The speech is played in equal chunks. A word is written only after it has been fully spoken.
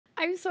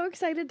I'm so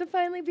excited to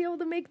finally be able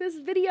to make this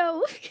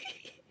video.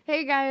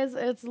 Hey guys,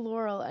 it's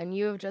Laurel, and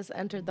you have just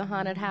entered the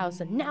haunted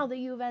house, and now that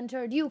you've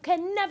entered, you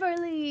can never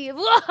leave!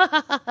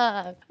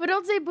 But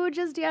don't say boo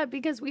just yet,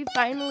 because we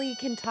finally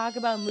can talk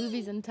about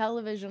movies and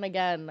television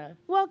again.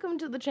 Welcome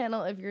to the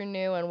channel if you're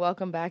new, and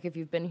welcome back if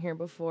you've been here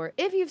before.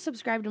 If you've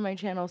subscribed to my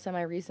channel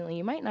semi-recently,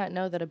 you might not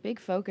know that a big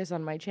focus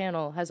on my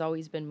channel has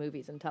always been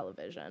movies and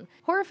television.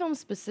 Horror films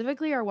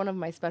specifically are one of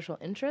my special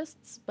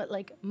interests, but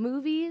like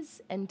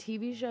movies and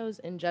TV shows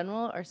in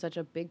general are such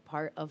a big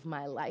part of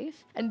my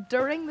life. And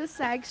during the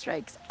SAG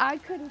strikes, I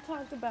couldn't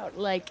talk about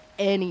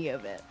any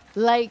of it,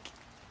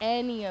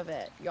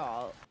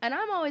 y'all. And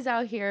I'm always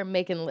out here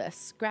making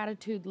lists,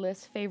 gratitude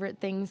lists, favorite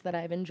things that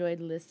I've enjoyed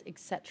lists,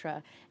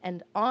 etc.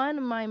 And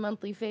on my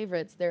monthly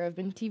favorites, there have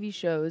been TV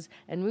shows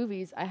and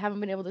movies I haven't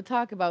been able to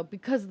talk about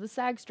because of the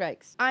SAG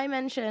strikes. I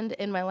mentioned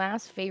in my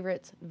last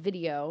favorites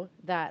video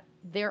that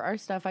there are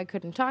stuff I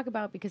couldn't talk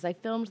about because I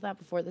filmed that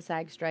before the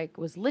SAG strike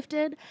was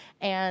lifted,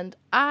 and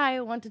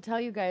I want to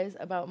tell you guys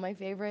about my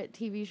favorite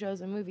TV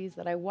shows and movies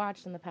that I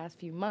watched in the past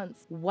few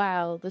months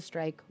while the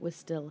strike was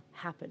still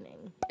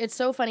happening. It's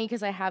so funny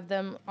because I have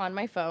them on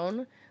my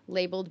phone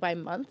labeled by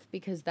month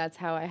because that's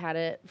how I had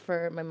it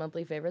for my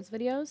monthly favorites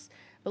videos.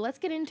 But let's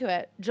get into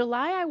it.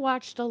 July, I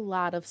watched a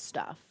lot of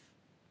stuff.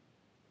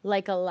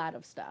 Like a lot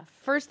of stuff.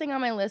 First thing on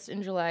my list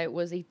in July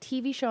was a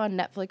TV show on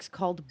Netflix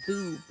called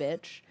Boo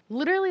Bitch.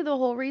 Literally the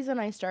whole reason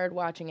I started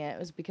watching it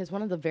was because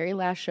one of the very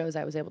last shows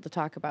I was able to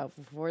talk about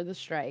before the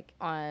strike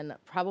on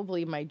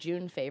probably my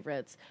June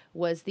favorites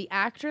was the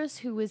actress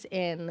who was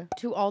in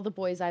To All the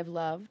Boys I've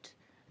Loved.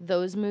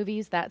 Those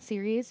movies, that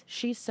series,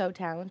 she's so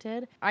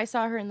talented. I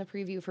saw her in the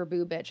preview for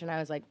Boo Bitch and I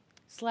was like,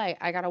 slay,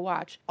 I gotta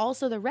watch.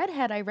 Also, the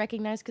redhead I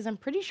recognize because I'm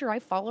pretty sure I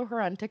follow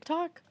her on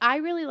TikTok. I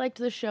really liked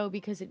the show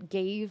because it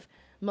gave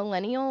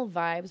millennial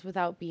vibes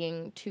without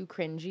being too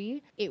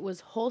cringy. It was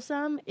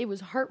wholesome, it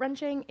was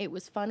heart-wrenching, it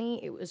was funny,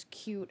 it was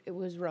cute, it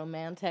was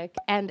romantic,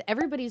 and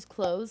everybody's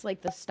clothes, like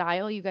the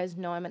style, you guys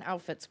know I'm an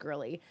outfits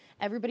girly.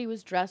 Everybody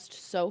was dressed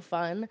so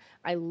fun.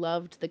 I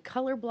loved the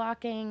color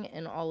blocking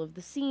in all of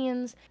the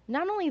scenes.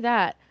 Not only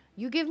that,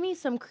 you give me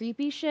some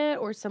creepy shit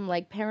or some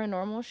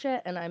paranormal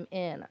shit and I'm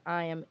in.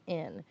 I am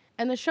in.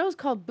 And the show's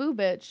called Boo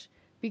Bitch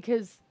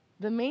because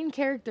the main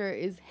character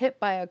is hit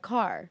by a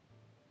car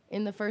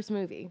in the first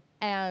movie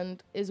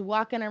and is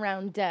walking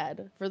around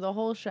dead for the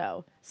whole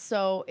show.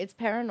 So it's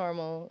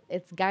paranormal,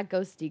 it's got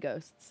ghosty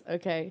ghosts,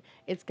 okay?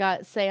 It's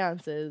got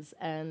seances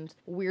and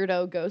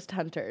weirdo ghost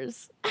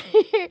hunters.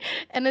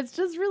 And it's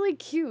just really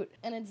cute.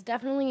 And it's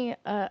definitely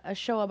a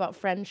show about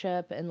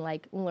friendship and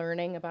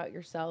learning about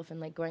yourself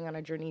and going on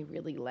a journey,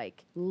 really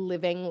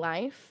living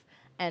life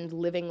and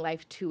living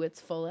life to its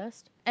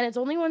fullest. And it's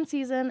only one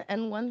season,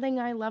 and one thing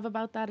I love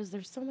about that is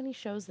there's so many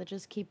shows that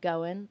just keep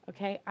going,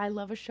 okay? I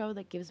love a show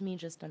that gives me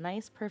just a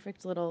nice,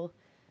 perfect little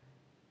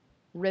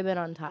ribbon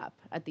on top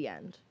at the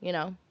end, you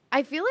know?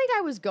 I feel like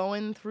I was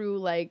going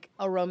through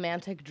a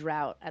romantic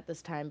drought at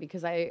this time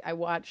because I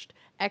watched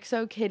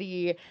XO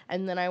Kitty,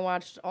 and then I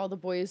watched All the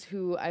Boys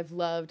Who I've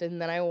Loved,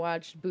 and then I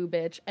watched Boo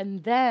Bitch,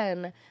 and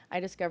then I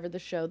discovered the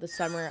show The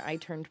Summer I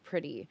Turned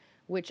Pretty,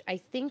 which I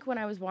think when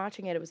I was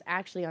watching it, it was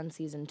actually on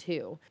season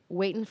 2,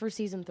 waiting for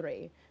season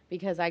 3,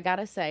 because I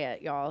gotta say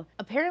it, y'all.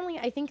 Apparently,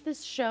 I think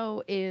this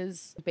show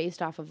is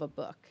based off of a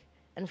book,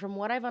 and from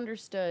what I've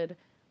understood,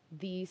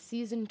 the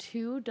season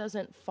 2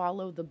 doesn't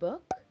follow the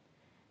book,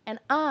 and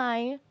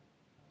I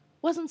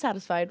wasn't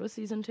satisfied with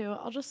season 2,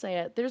 I'll just say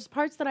it. There's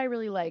parts that I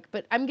really like,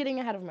 but I'm getting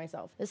ahead of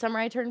myself. The Summer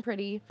I Turned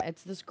Pretty,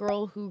 it's this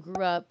girl who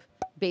grew up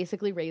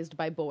basically raised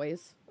by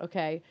boys,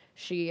 okay?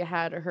 She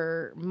had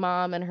her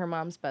mom and her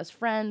mom's best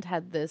friend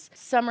had this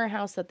summer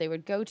house that they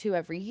would go to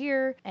every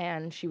year,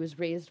 and she was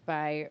raised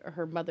by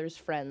her mother's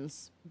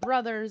friends'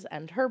 brothers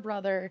and her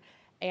brother,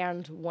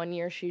 and one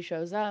year she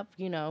shows up,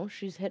 you know,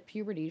 she's hit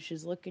puberty,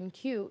 she's looking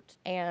cute,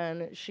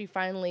 and she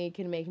finally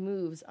can make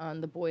moves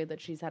on the boy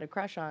that she's had a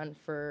crush on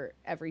for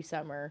every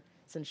summer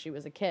since she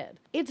was a kid.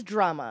 It's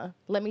drama.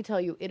 Let me tell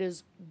you, it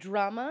is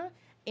drama,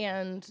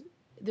 and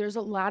there's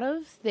a lot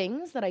of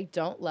things that I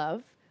don't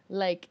love.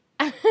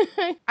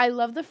 I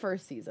love the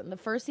first season. The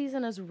first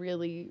season is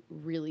really,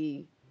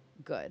 really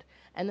good.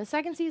 And the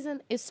second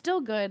season is still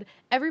good.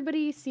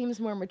 Everybody seems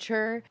more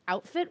mature,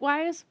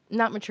 outfit-wise,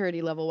 not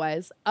maturity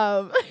level-wise.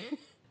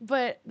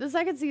 But the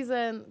second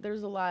season,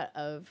 there's a lot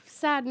of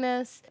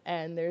sadness,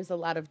 and there's a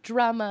lot of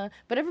drama,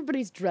 but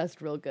everybody's dressed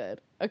real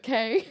good,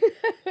 okay?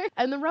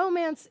 And the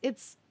romance,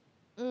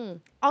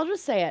 I'll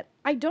just say it.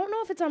 I don't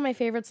know if it's on my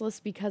favorites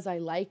list because I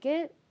like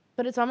it,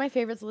 but it's on my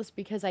favorites list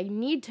because I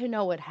need to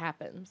know what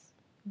happens.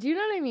 Do you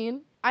know what I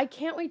mean? I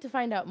can't wait to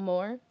find out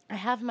more. I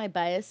have my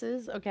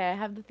biases, okay? I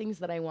have the things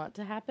that I want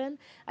to happen.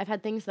 I've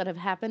had things that have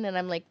happened, and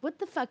I'm like, what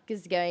the fuck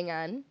is going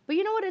on? But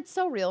you know what? It's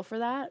so real for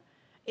that.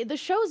 The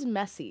show's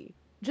messy,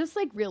 just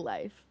like real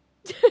life.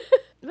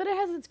 But it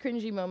has its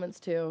cringy moments,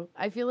 too.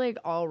 I feel like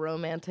all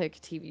romantic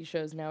TV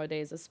shows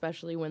nowadays,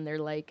 especially when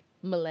they're,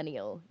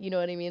 millennial, you know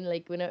what I mean?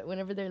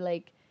 Whenever they're,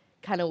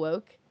 kind of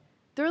woke,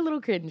 they're a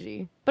little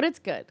cringy, but it's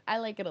good. I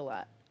like it a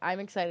lot. I'm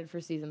excited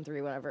for season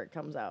 3 whenever it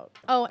comes out.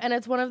 Oh, and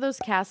it's one of those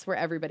casts where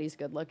everybody's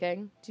good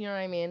looking. Do you know what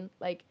I mean?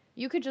 Like,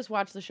 you could just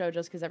watch the show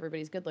just because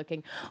everybody's good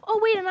looking. Oh,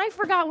 wait, and I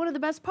forgot one of the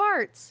best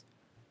parts.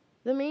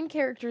 The main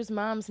character's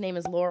mom's name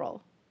is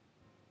Laurel.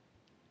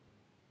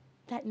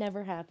 That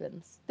never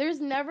happens. There's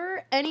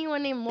never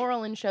anyone named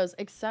Laurel in shows,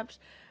 except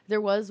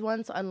there was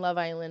once on Love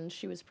Island.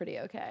 She was pretty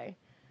okay.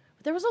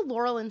 But there was a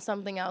Laurel in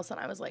something else, and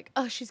I was like,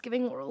 oh, she's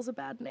giving Laurel's a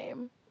bad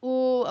name.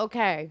 Ooh,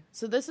 okay.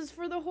 So this is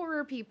for the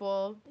horror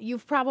people.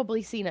 You've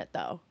probably seen it,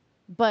 though.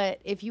 But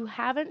if you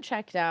haven't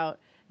checked out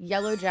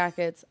Yellow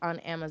Jackets on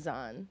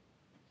Amazon,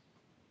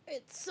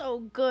 it's so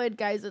good,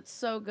 guys. It's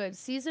so good.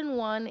 Season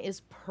 1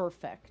 is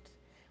perfect.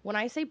 When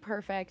I say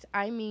perfect,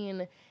 I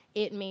mean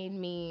it made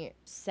me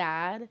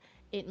sad.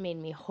 It made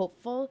me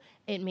hopeful.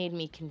 It made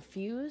me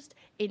confused.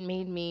 It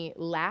made me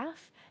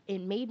laugh. It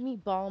made me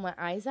bawl my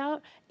eyes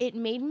out. It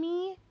made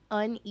me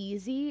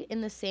uneasy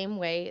in the same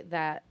way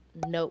that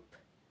Nope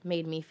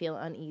made me feel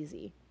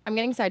uneasy. I'm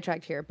getting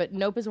sidetracked here, but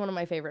Nope is one of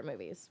my favorite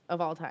movies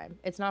of all time.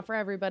 It's not for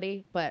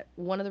everybody, but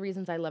one of the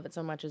reasons I love it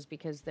so much is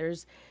because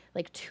there's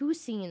like 2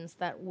 scenes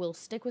that will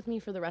stick with me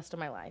for the rest of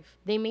my life.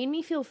 They made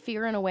me feel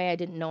fear in a way I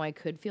didn't know I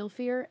could feel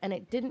fear, and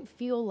it didn't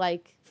feel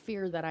like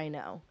fear that I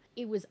know.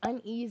 It was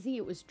uneasy,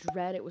 it was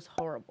dread, it was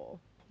horrible.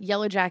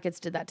 Yellow Jackets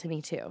did that to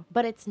me too.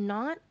 But it's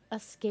not a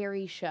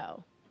scary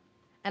show.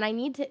 And I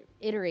need to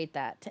iterate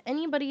that to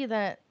anybody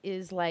that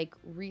is like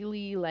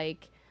really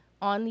like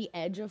on the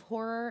edge of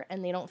horror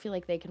and they don't feel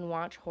like they can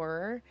watch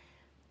horror.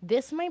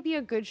 This might be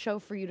a good show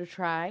for you to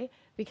try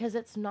because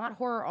it's not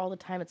horror all the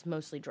time, it's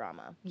mostly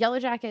drama. Yellow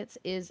Jackets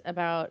is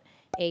about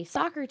a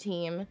soccer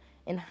team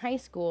in high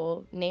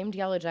school named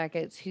Yellow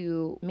Jackets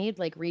who made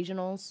like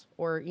regionals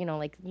or,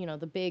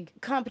 the big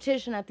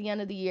competition at the end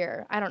of the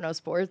year. I don't know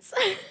sports.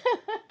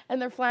 And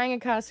they're flying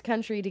across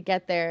country to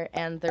get there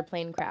and their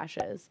plane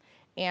crashes.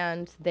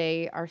 And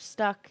they are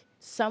stuck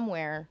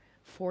somewhere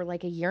for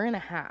like a year and a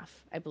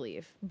half, I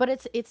believe.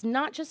 But it's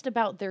not just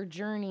about their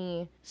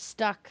journey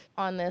stuck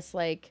on this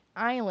like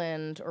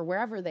island or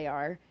wherever they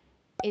are.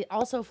 It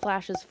also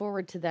flashes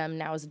forward to them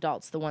now as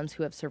adults, the ones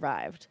who have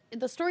survived.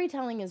 The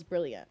storytelling is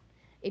brilliant.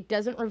 It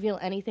doesn't reveal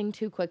anything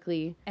too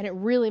quickly, and it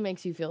really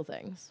makes you feel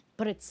things.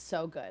 But it's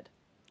so good.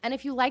 And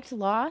if you liked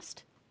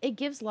Lost, it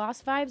gives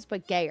Lost vibes,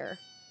 but gayer.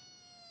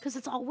 Because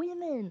it's all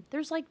women.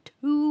 There's like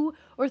 2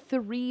 or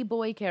 3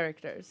 boy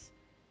characters.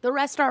 The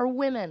rest are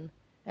women.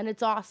 And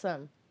it's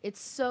awesome.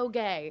 It's so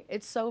gay.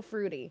 It's so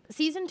fruity.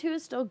 Season 2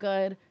 is still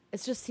good.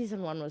 It's just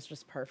season 1 was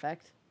just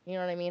perfect. You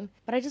know what I mean?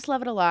 But I just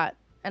love it a lot.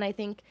 And I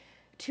think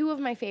 2 of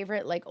my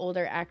favorite like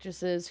older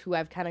actresses who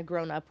I've kind of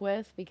grown up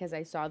with because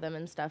I saw them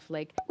in stuff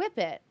like Whip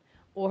It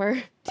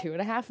or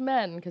 2.5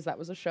 Men because that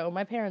was a show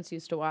my parents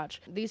used to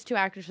watch. These 2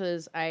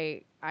 actresses,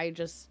 they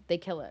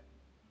kill it.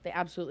 They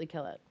absolutely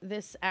kill it.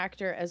 This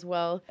actor as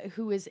well,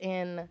 who is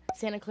in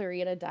Santa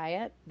Clarita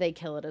Diet, they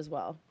kill it as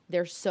well.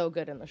 They're so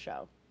good in the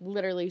show.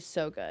 Literally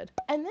so good.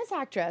 And this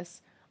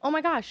actress, oh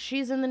my gosh,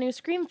 she's in the new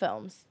Scream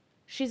films.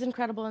 She's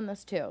incredible in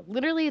this too.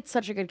 Literally, it's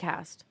such a good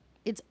cast.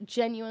 It's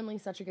genuinely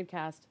such a good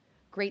cast.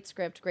 Great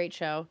script, great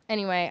show.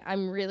 Anyway,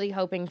 I'm really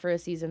hoping for a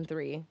season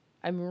 3.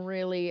 I'm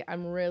really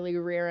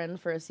rearing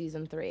for a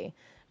season 3.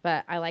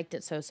 But I liked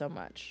it so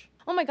much.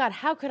 Oh my God,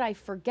 how could I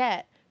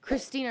forget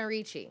Christina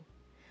Ricci?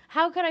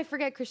 How could I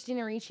forget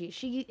Christina Ricci?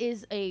 She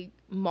is a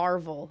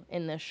marvel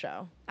in this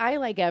show. I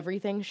like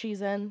everything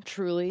she's in,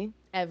 truly,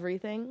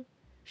 everything.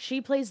 She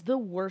plays the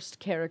worst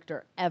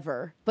character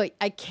ever, but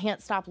I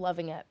can't stop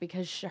loving it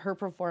because her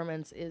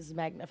performance is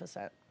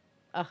magnificent.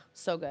 Ugh,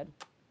 so good.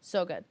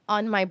 So good.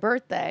 On my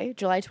birthday,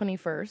 July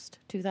 21st,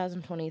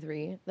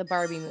 2023, the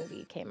Barbie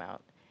movie came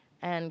out.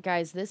 And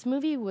guys, this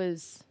movie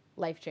was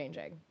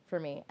life-changing for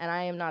me, and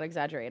I am not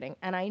exaggerating.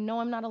 And I know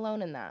I'm not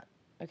alone in that,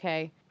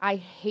 okay? I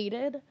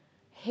hated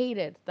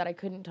that I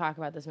couldn't talk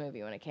about this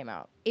movie when it came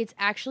out. It's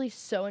actually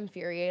so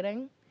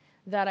infuriating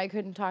that I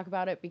couldn't talk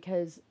about it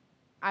because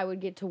I would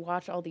get to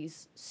watch all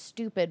these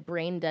stupid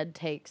brain dead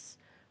takes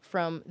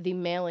from the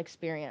male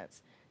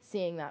experience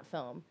seeing that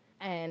film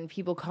and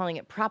people calling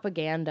it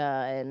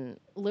propaganda and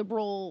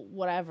liberal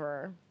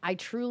whatever. I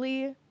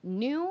truly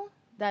knew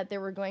that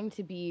there were going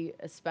to be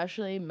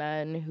especially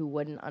men who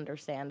wouldn't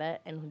understand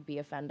it and would be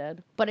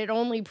offended, but it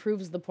only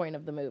proves the point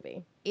of the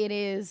movie. It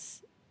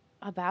is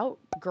about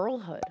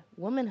girlhood,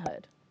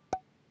 womanhood.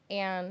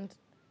 And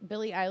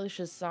Billie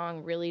Eilish's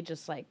song really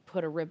just like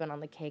put a ribbon on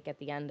the cake at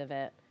the end of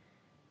it.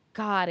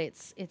 God,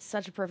 it's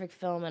such a perfect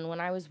film. And when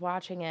I was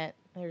watching it,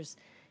 there's,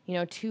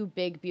 2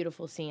 big,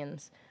 beautiful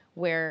scenes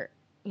where,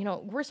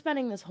 we're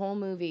spending this whole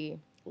movie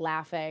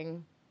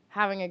laughing,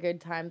 having a good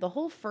time. The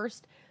whole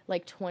first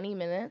 20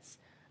 minutes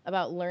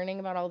about learning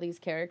about all these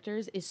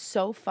characters is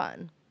so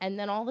fun. And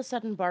then all of a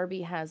sudden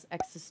Barbie has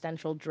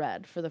existential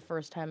dread for the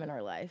first time in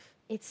her life.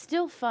 It's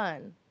still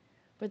fun,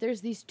 but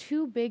there's these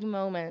 2 big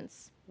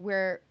moments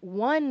where,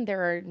 one,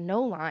 there are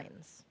no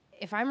lines.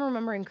 If I'm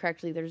remembering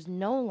correctly, there's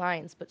no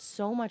lines, but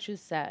so much is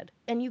said.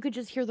 And you could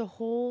just hear the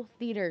whole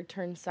theater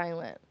turn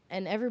silent,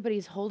 and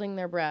everybody's holding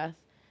their breath.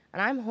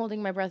 And I'm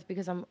holding my breath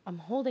because I'm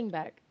holding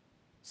back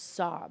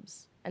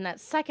sobs. And that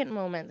second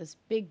moment, this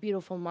big,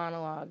 beautiful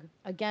monologue,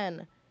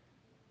 again,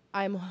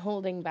 I'm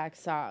holding back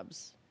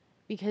sobs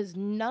because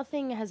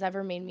nothing has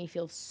ever made me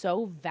feel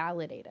so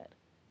validated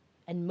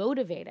and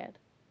motivated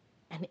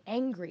and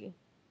angry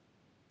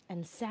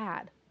and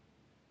sad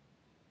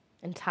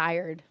and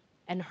tired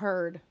and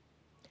heard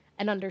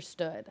and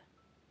understood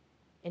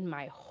in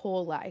my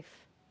whole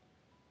life.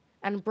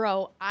 And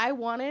bro, I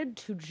wanted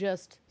to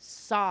just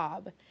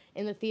sob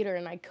in the theater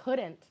and I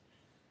couldn't.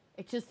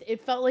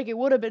 It felt like it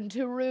would have been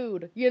too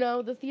rude. You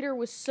know, the theater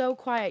was so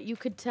quiet. You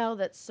could tell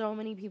that so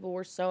many people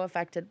were so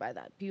affected by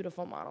that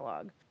beautiful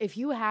monologue. If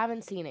you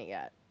haven't seen it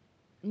yet,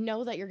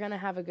 know that you're going to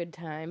have a good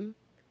time,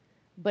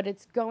 but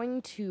it's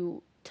going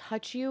to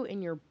touch you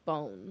in your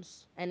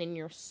bones and in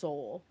your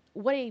soul.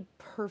 What a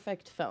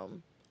perfect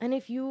film. And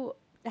if you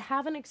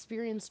haven't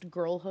experienced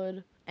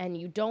girlhood and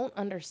you don't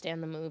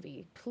understand the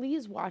movie,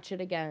 please watch it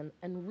again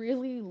and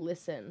really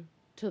listen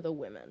to the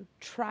women.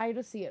 Try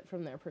to see it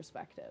from their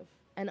perspective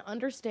and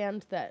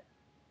understand that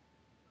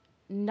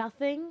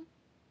nothing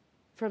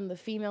from the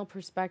female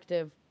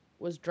perspective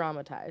was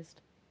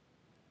dramatized.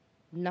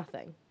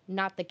 Nothing.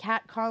 Not the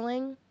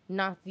catcalling,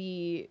 not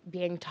the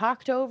being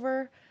talked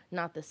over,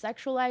 not the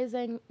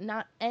sexualizing,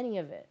 not any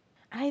of it.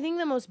 And I think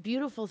the most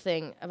beautiful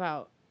thing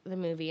about the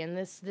movie, and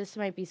this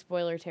might be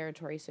spoiler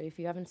territory, so if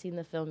you haven't seen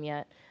the film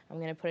yet, I'm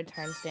going to put a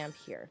timestamp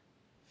here.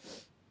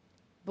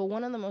 But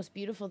one of the most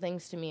beautiful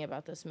things to me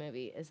about this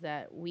movie is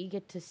that we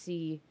get to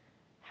see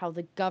how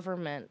the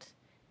government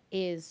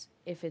is,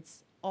 if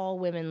it's all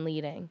women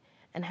leading,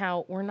 and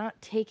how we're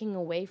not taking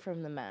away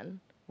from the men.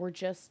 We're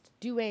just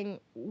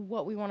doing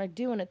what we want to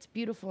do, and it's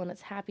beautiful, and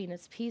it's happy, and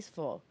it's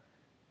peaceful.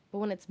 But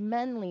when it's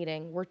men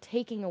leading, we're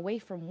taking away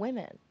from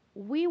women.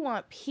 We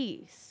want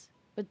peace,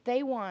 but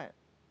they want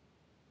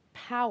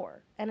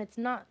power, and it's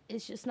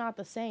just not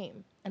the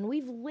same. And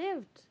we've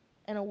lived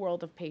in a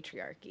world of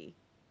patriarchy,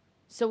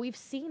 so we've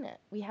seen it.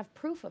 We have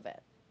proof of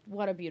it.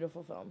 What a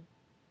beautiful film.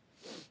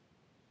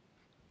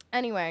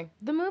 Anyway,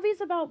 the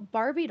movie's about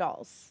Barbie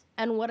dolls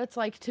and what it's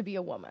like to be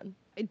a woman.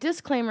 A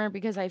disclaimer,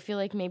 because I feel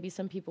like maybe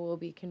some people will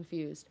be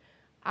confused.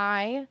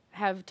 I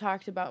have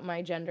talked about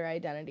my gender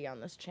identity on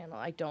this channel.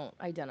 I don't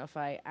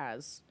identify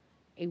as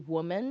a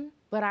woman,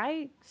 but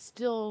I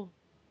still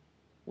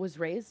was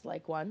raised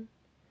like one,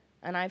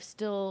 and I've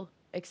still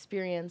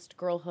experienced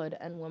girlhood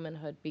and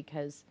womanhood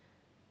because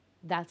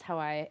that's how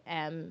I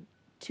am,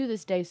 to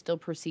this day, still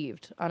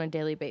perceived on a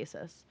daily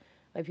basis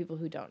by people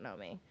who don't know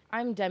me.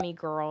 I'm Demi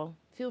Girl.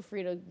 Feel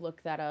free to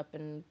look that up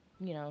and,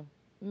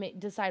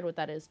 decide what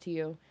that is to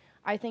you.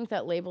 I think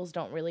that labels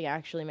don't really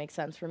actually make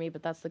sense for me,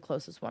 but that's the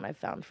closest one I've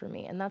found for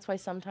me. And that's why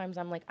sometimes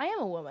I'm like, I am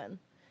a woman.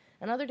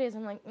 And other days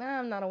I'm like, nah,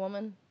 I'm not a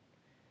woman.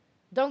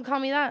 Don't call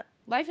me that.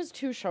 Life is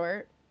too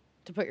short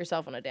to put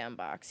yourself in a damn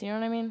box. You know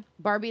what I mean?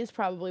 Barbie is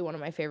probably one of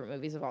my favorite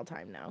movies of all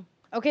time now.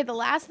 Okay, the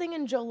last thing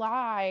in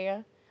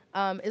July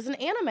is an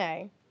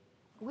anime.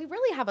 We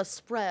really have a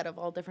spread of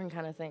all different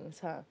kind of things,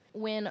 huh?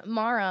 When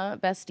Mara,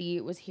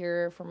 bestie, was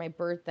here for my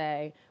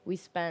birthday, we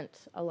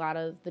spent a lot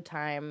of the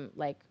time,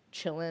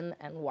 chilling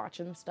and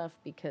watching stuff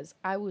because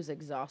I was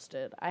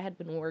exhausted. I had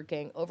been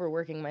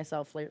overworking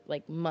myself,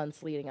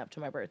 months leading up to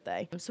my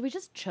birthday. So we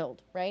just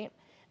chilled, right?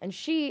 And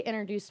she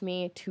introduced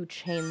me to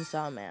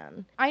Chainsaw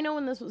Man. I know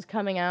when this was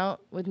coming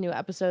out with new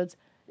episodes,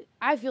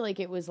 I feel like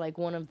it was,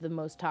 one of the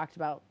most talked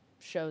about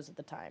shows at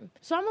the time.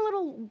 So I'm a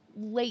little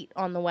late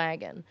on the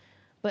wagon.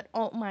 But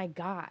oh my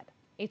God,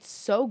 it's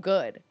so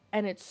good.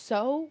 And it's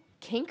so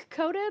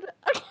kink-coded.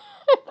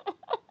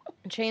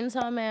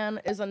 Chainsaw Man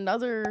is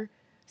another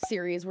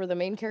series where the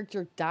main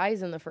character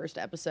dies in the first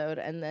episode.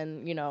 And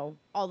then,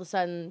 all of a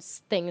sudden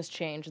things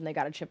change and they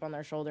got a chip on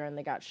their shoulder and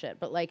they got shit.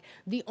 But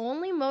the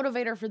only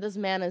motivator for this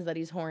man is that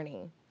he's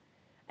horny.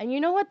 And you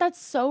know what?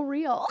 That's so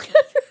real.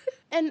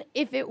 And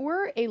if it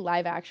were a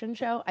live action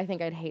show, I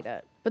think I'd hate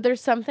it. But there's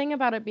something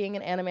about it being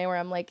an anime where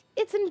I'm like,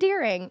 it's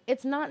endearing.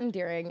 It's not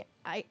endearing.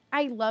 I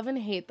love and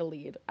hate the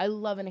lead. I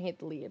love and hate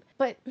the lead.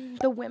 But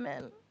the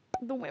women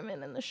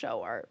in the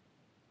show are...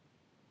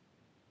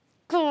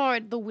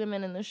 God, the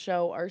women in the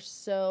show are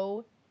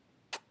so...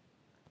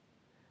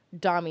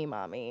 dommy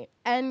mommy.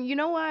 And you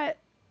know what?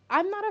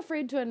 I'm not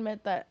afraid to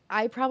admit that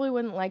I probably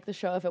wouldn't like the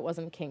show if it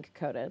wasn't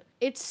kink-coded.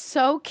 It's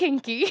so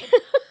kinky.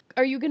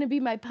 Are you gonna be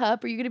my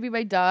pup? Are you gonna be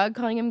my dog?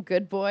 Calling him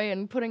good boy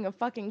and putting a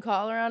fucking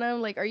collar on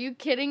him? Are you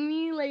kidding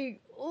me?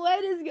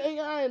 What is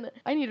going on?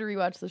 I need to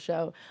rewatch the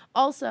show.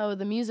 Also,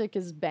 the music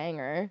is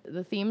banger.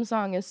 The theme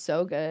song is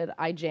so good.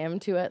 I jam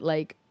to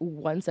it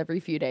once every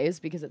few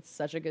days because it's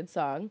such a good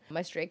song.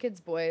 My Stray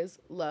Kids boys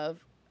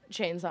love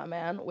Chainsaw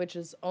Man, which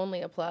is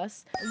only a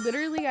plus.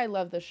 Literally, I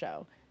love the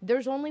show.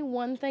 There's only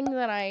one thing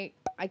that I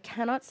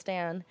cannot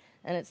stand,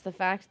 and it's the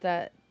fact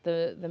that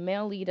the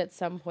male lead at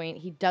some point,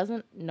 he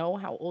doesn't know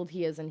how old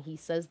he is, and he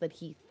says that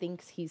he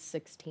thinks he's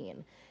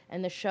 16.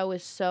 And the show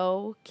is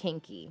so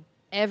kinky.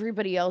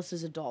 Everybody else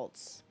is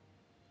adults.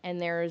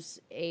 And there's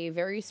a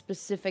very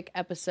specific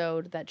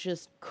episode that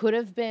just could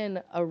have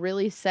been a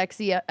really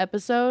sexy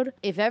episode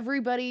if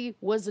everybody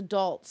was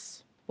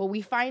adults. Well,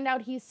 we find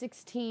out he's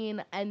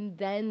 16, and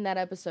then that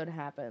episode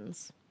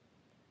happens.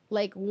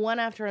 Like, one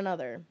after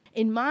another.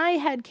 In my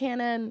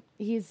headcanon,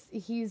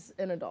 he's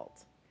an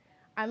adult.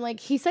 I'm like,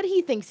 he said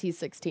he thinks he's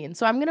 16,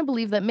 so I'm going to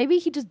believe that maybe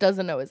he just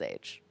doesn't know his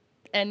age.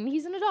 And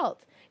he's an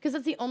adult. Because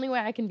that's the only way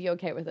I can be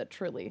okay with it,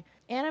 truly.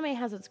 Anime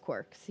has its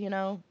quirks, you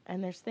know?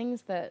 And there's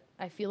things that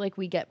I feel like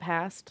we get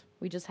past.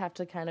 We just have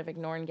to kind of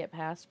ignore and get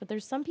past. But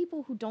there's some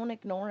people who don't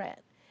ignore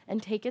it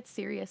and take it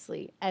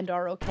seriously and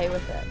are okay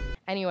with it.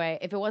 Anyway,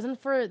 if it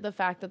wasn't for the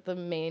fact that the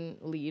main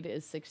lead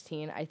is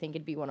 16, I think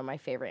it'd be one of my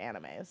favorite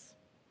animes.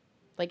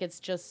 Like, it's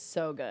just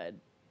so good.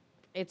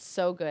 It's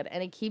so good.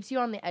 And it keeps you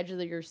on the edge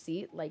of your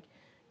seat. Like,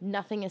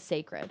 nothing is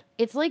sacred.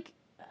 It's like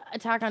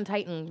Attack on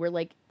Titan, where,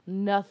 like,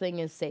 nothing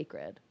is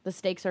sacred. The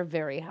stakes are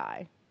very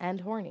high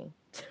and horny.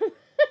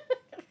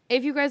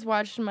 If you guys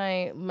watched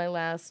my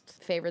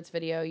last favorites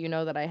video, you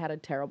know that I had a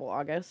terrible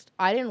August.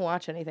 I didn't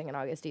watch anything in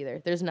August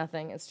either. There's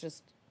nothing. It's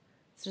just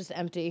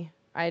empty.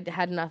 I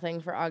had nothing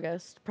for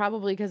August.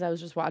 Probably because I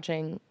was just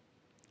watching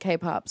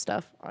K-pop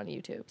stuff on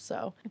YouTube.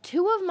 So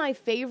 2 of my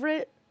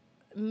favorite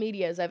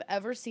medias I've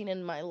ever seen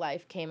in my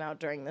life came out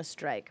during the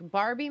strike.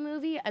 Barbie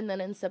movie, and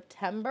then in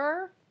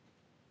September,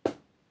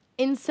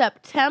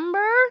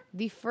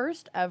 the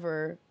first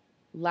ever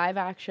live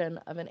action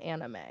of an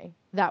anime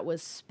that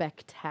was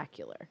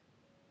spectacular.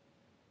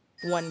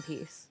 One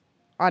Piece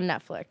on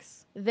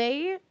Netflix.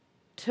 They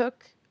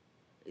took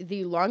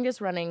the longest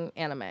running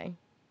anime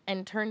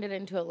and turned it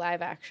into a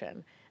live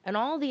action. And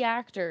all the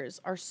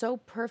actors are so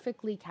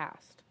perfectly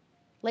cast.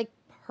 Like,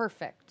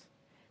 perfect.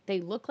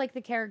 They look like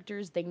the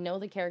characters. They know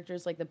the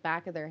characters like the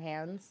back of their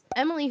hands.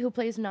 Emily, who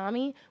plays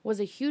Nami, was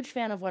a huge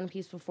fan of One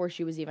Piece before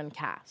she was even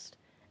cast.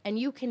 And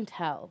you can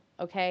tell,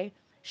 okay?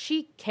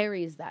 She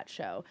carries that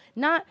show.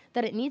 Not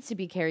that it needs to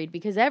be carried,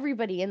 because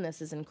everybody in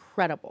this is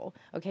incredible.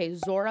 Okay,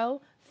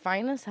 Zoro,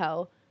 fine as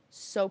hell,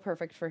 so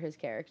perfect for his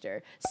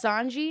character.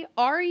 Sanji,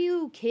 are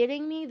you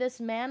kidding me? This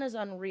man is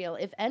unreal.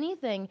 If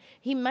anything,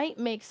 he might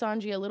make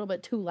Sanji a little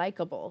bit too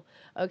likable,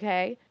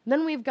 okay?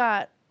 Then we've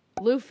got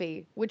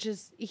Luffy, which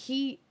is,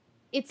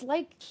 it's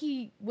like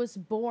he was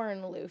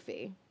born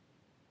Luffy.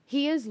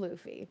 He is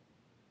Luffy.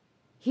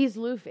 He's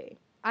Luffy.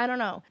 I don't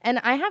know. And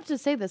I have to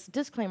say this,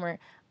 disclaimer,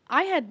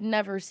 I had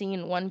never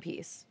seen One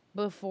Piece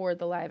before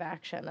the live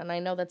action, and I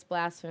know that's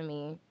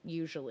blasphemy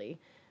usually,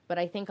 but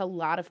I think a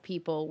lot of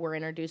people were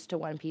introduced to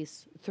One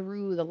Piece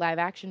through the live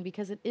action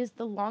because it is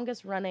the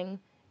longest running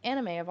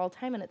anime of all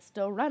time, and it's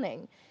still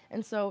running.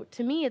 And so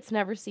to me, it's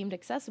never seemed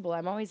accessible.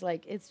 I'm always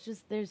like, it's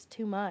just, there's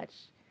too much.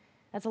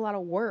 That's a lot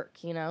of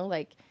work, you know?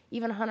 Like,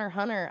 even Hunter x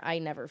Hunter, I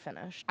never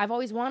finished. I've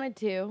always wanted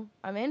to.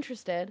 I'm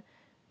interested.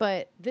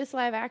 But this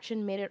live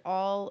action made it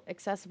all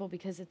accessible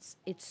because it's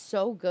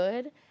so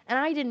good. And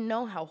I didn't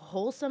know how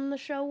wholesome the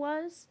show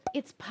was.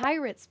 It's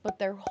pirates, but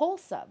they're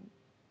wholesome.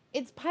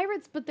 It's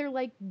pirates, but they're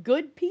like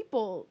good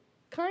people.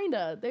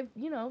 Kinda.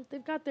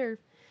 They've got their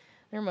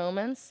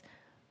moments.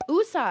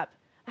 Usopp.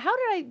 How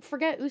did I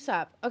forget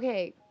Usopp?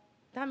 Okay.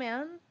 That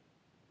man.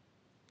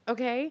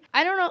 Okay.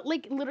 I don't know,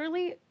 like,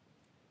 literally,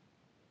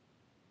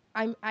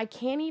 I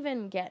can't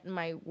even get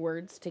my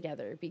words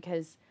together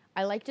because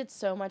I liked it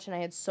so much and I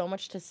had so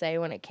much to say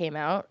when it came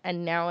out,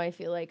 and now I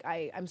feel like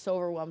I'm so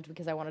overwhelmed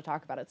because I want to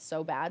talk about it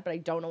so bad, but I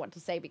don't know what to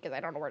say because I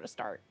don't know where to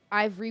start.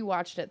 I've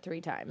rewatched it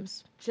 3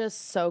 times.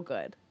 Just so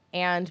good.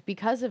 And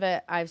because of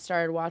it, I've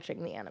started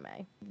watching the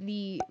anime.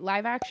 The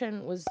live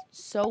action was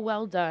so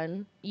well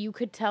done. You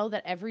could tell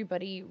that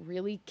everybody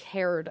really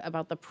cared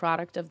about the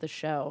product of the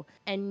show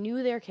and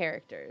knew their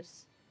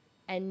characters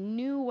and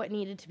knew what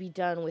needed to be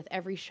done with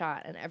every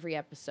shot and every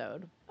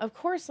episode. Of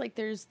course, like,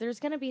 there's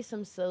going to be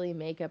some silly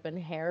makeup and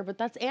hair, but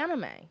that's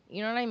anime.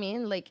 You know what I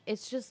mean? Like,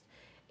 it's just,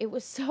 it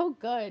was so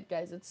good,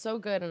 guys. It's so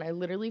good, and I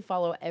literally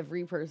follow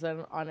every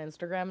person on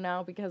Instagram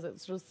now because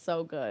it's just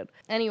so good.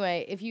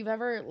 Anyway, if you've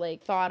ever,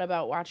 like, thought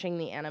about watching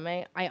the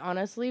anime, I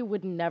honestly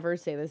would never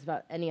say this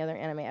about any other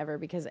anime ever,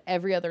 because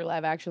every other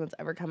live action that's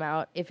ever come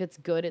out, if it's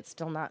good, it's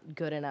still not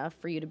good enough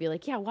for you to be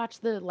like, yeah, watch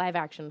the live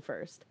action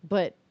first.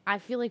 But I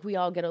feel like we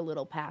all get a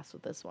little pass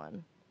with this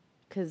one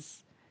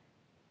because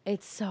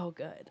it's so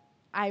good.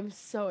 I'm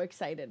so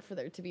excited for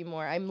there to be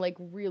more. I'm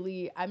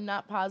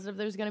not positive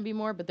there's going to be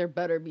more, but there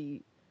better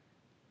be.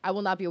 I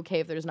will not be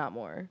okay if there's not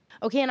more.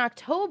 Okay, in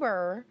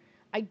October,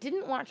 I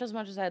didn't watch as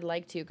much as I'd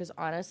like to because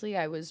honestly,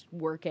 I was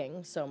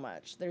working so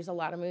much. There's a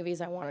lot of movies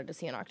I wanted to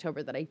see in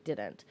October that I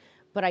didn't.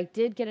 But I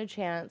did get a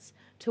chance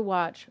to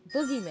watch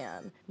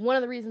Boogeyman. One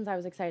of the reasons I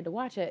was excited to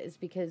watch it is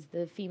because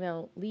the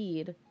female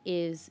lead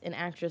is an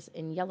actress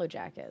in Yellow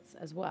Jackets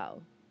as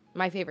well.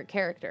 My favorite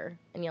character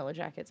in Yellow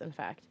Jackets, in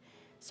fact.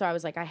 So I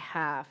was like, I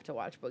have to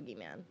watch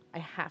Boogeyman. I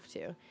have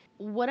to.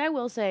 What I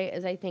will say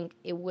is I think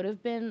it would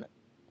have been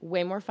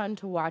way more fun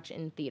to watch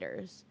in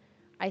theaters.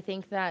 I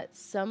think that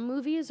some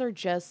movies are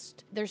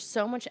just, there's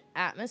so much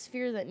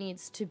atmosphere that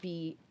needs to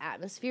be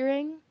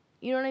atmosphering.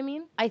 You know what I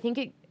mean? I think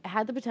it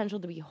had the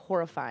potential to be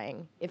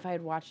horrifying if I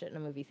had watched it in a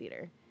movie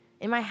theater.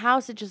 In my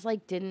house, it just,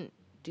 like, didn't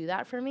do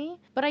that for me.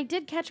 But I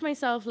did catch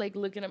myself like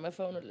looking at my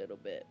phone a little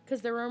bit,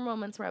 because there were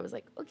moments where I was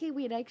like, okay,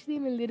 wait, actually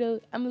I'm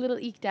a little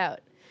eked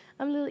out.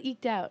 I'm a little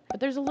eked out. But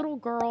there's a little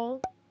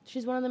girl.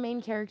 She's one of the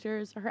main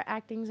characters. Her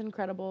acting's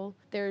incredible.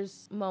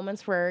 There's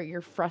moments where you're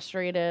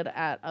frustrated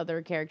at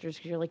other characters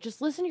because you're like,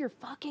 just listen to your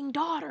fucking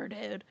daughter,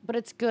 dude. But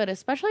it's good,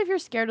 especially if you're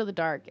scared of the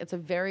dark. It's a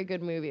very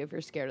good movie if you're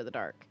scared of the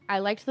dark. I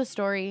liked the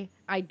story.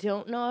 I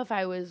don't know if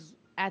I was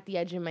at the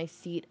edge of my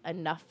seat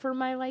enough for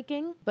my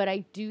liking, but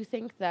I do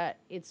think that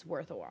it's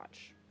worth a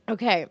watch.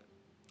 Okay.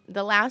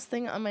 The last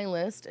thing on my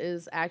list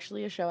is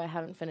actually a show I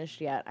haven't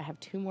finished yet. I have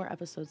 2 more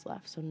episodes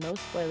left, so no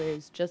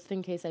spoilers, just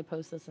in case I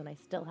post this and I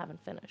still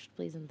haven't finished.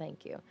 Please and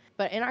thank you.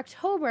 But in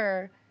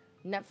October,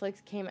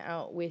 Netflix came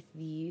out with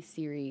the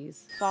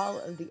series Fall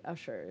of the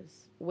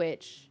Ushers,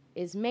 which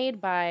is made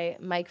by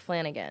Mike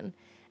Flanagan.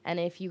 And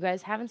if you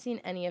guys haven't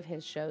seen any of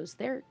his shows,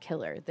 they're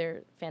killer.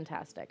 They're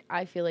fantastic.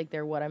 I feel like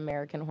they're what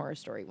American Horror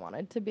Story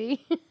wanted to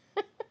be.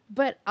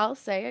 But I'll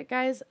say it,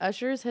 guys,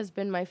 Ushers has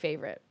been my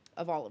favorite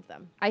of all of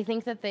them. I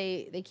think that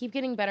they keep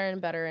getting better and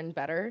better and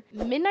better.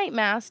 Midnight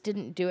Mass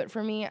didn't do it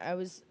for me. I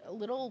was a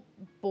little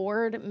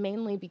bored,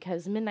 mainly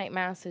because Midnight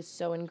Mass is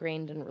so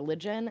ingrained in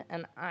religion,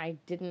 and I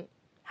didn't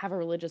have a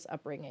religious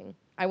upbringing.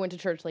 I went to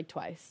church like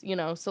twice, you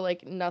know, so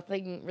like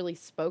nothing really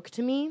spoke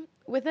to me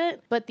with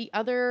it. But the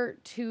other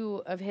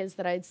 2 of his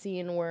that I'd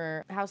seen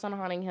were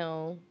Haunting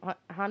on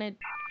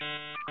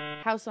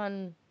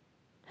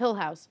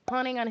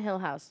Hill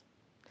House.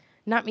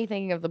 Not me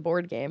thinking of the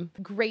board game.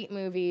 Great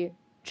movie.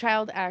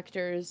 Child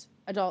actors,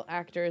 adult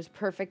actors,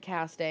 perfect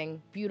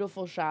casting,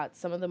 beautiful shots,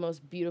 some of the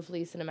most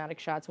beautifully cinematic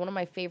shots. One of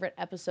my favorite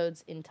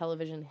episodes in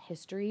television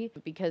history,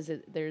 because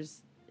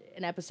there's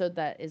an episode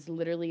that is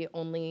literally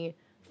only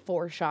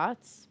 4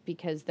 shots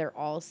because they're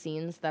all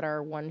scenes that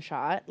are 1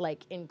 shot.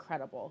 Like,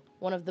 incredible.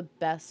 One of the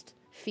best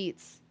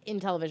feats in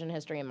television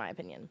history, in my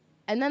opinion.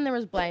 And then there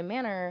was Bly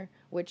Manor,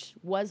 which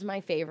was my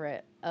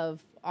favorite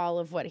of all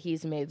of what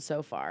he's made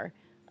so far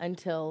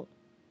until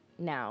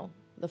now.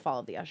 The Fall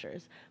of the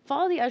Ushers.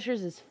 Fall of the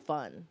Ushers is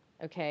fun,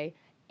 okay?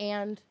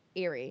 And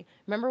eerie.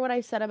 Remember what I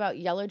said about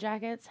Yellow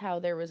Jackets? How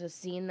there was a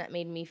scene that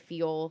made me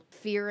feel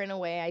fear in a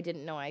way I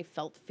didn't know I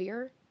felt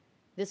fear?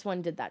 This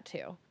one did that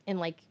too. In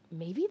like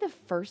maybe the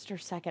 1st or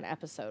 2nd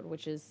episode,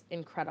 which is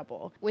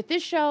incredible. With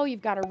this show, you've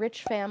got a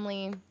rich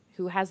family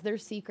who has their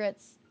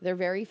secrets. They're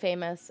very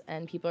famous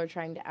and people are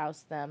trying to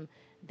oust them.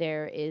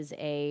 There is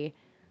a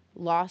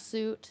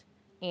lawsuit,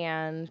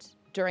 and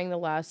during the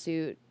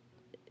lawsuit,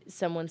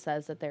 someone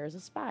says that there's a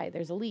spy,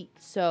 there's a leak.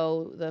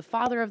 So the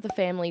father of the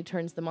family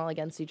turns them all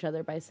against each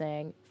other by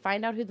saying,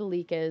 find out who the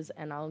leak is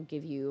and I'll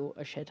give you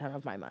a shit ton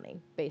of my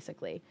money,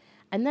 basically.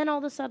 And then all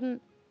of a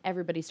sudden,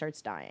 everybody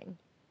starts dying.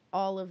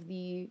 All of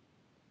the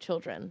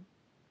children,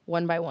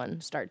 one by one,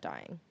 start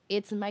dying.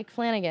 It's Mike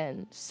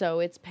Flanagan, so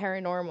it's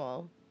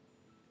paranormal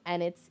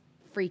and it's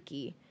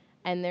freaky.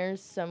 And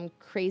there's some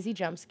crazy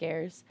jump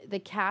scares. The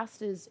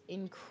cast is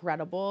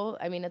incredible.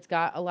 I mean, it's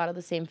got a lot of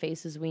the same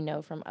faces we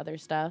know from other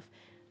stuff,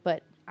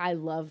 but I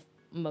love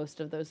most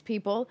of those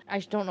people. I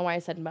don't know why I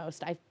said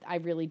most. I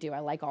really do. I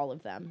like all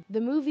of them. The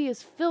movie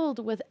is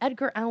filled with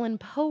Edgar Allan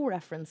Poe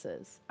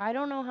references. I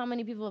don't know how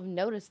many people have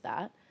noticed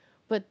that,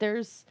 but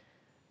there's,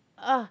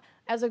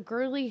 as a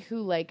girly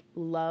who like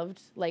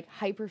loved, like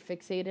hyper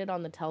fixated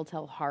on the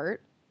Telltale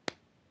Heart,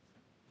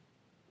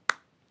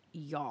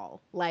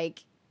 y'all,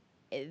 like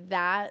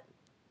that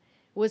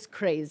was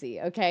crazy,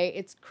 okay?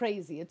 It's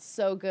crazy. It's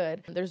so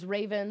good. There's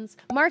ravens.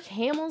 Mark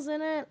Hamill's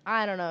in it.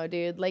 I don't know,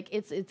 dude. Like,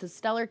 it's a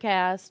stellar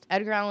cast.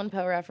 Edgar Allan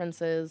Poe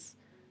references.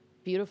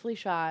 Beautifully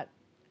shot.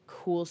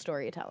 Cool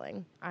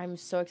storytelling. I'm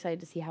so excited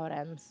to see how it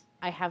ends.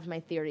 I have my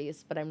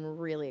theories, but I'm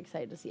really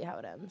excited to see how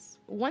it ends.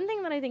 One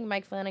thing that I think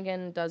Mike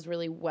Flanagan does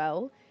really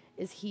well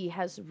is he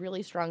has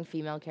really strong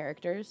female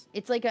characters.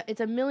 It's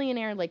a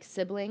millionaire, like,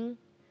 sibling,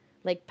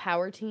 like,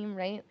 power team,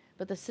 right?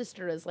 But the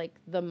sister is like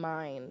the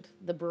mind,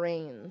 the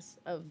brains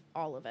of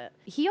all of it.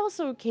 He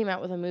also came out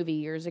with a movie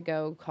years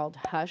ago called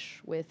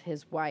Hush with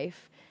his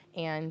wife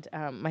and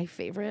my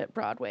favorite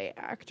Broadway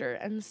actor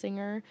and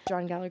singer,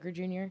 John Gallagher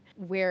Jr.,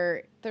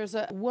 where there's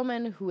a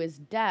woman who is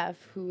deaf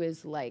who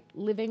is like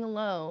living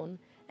alone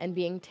and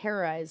being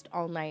terrorized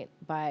all night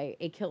by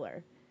a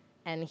killer.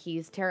 And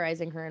he's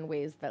terrorizing her in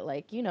ways that,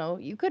 like, you know,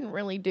 you couldn't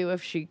really do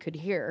if she could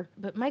hear.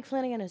 But Mike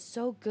Flanagan is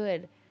so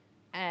good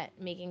at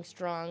making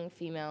strong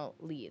female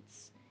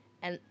leads.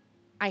 And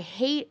I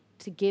hate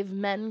to give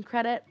men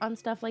credit on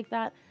stuff like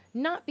that,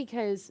 not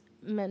because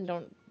men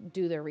don't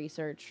do their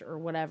research or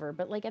whatever,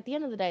 but like at the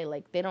end of the day,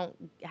 like they don't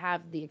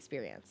have the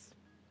experience,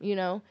 you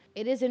know?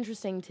 It is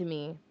interesting to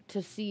me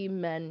to see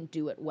men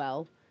do it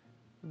well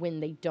when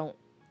they don't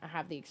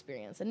have the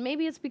experience. And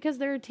maybe it's because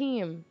they're a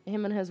team,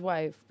 him and his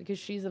wife, because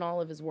she's in all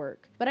of his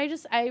work. But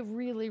I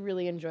really,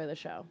 really enjoy the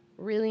show.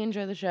 Really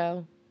enjoy the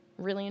show.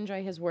 Really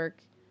enjoy his work.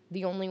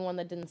 The only one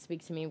that didn't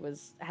speak to me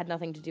had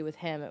nothing to do with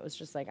him. It was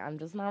just like, I'm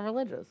just not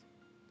religious.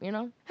 you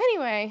know?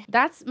 Anyway,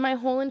 that's my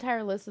whole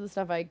entire list of the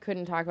stuff I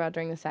couldn't talk about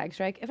during the SAG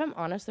strike. If I'm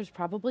honest, there's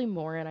probably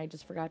more and I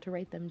just forgot to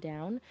write them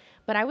down.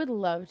 But I would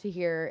love to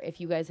hear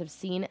if you guys have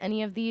seen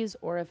any of these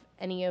or if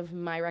any of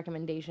my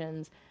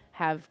recommendations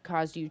have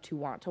caused you to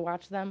want to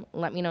watch them.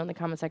 Let me know in the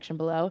comment section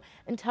below.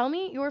 And tell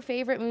me your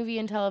favorite movie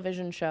and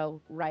television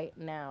show right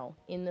now,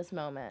 in this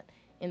moment,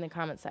 in the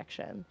comment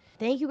section.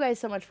 Thank you guys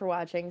so much for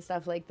watching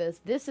stuff like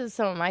this. This is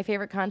some of my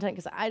favorite content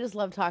because I just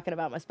love talking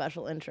about my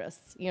special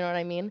interests. You know what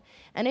I mean?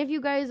 And if you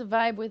guys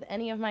vibe with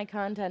any of my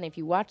content, if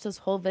you watch this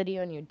whole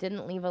video and you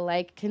didn't leave a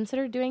like,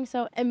 consider doing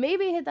so. And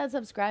maybe hit that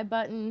subscribe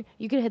button.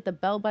 You can hit the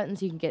bell button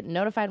so you can get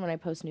notified when I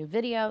post new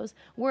videos.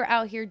 We're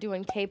out here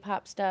doing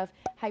K-pop stuff,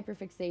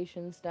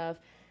 hyperfixation stuff,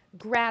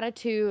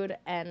 gratitude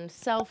and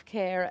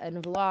self-care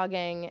and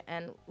vlogging.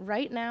 And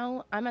right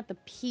now, I'm at the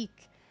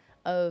peak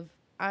of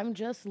I'm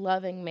just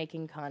loving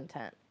making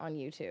content on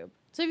YouTube.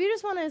 So if you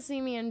just want to see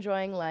me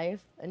enjoying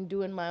life and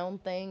doing my own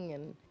thing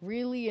and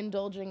really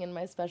indulging in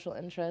my special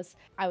interests,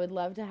 I would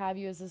love to have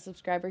you as a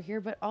subscriber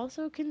here, but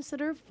also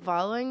consider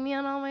following me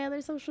on all my other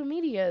social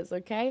medias,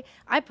 okay?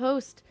 I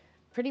post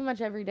pretty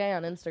much every day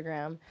on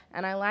Instagram,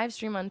 and I live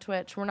stream on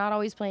Twitch. We're not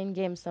always playing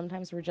games.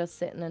 Sometimes we're just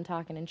sitting and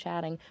talking and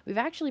chatting. We've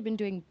actually been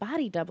doing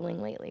body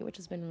doubling lately, which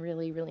has been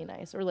really, really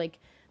nice. Or like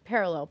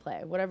parallel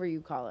play, whatever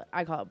you call it.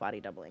 I call it body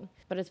doubling.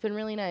 But it's been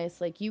really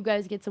nice. Like, you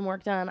guys get some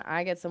work done,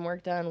 I get some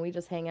work done, we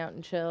just hang out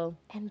and chill.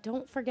 And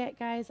don't forget,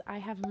 guys, I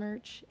have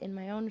merch in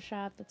my own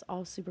shop that's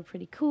all super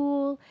pretty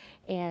cool.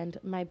 And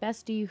my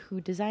bestie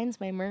who designs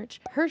my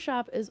merch, her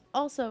shop is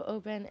also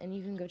open, and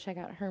you can go check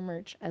out her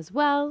merch as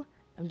well.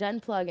 I'm done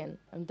plugging.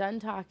 I'm done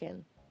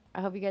talking. I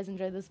hope you guys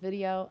enjoyed this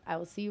video. I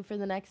will see you for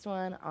the next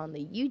one on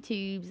the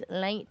YouTubes,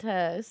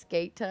 later,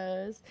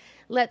 skaters.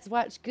 Let's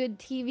watch good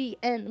TV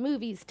and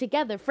movies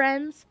together,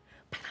 friends.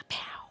 Pow,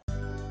 pow.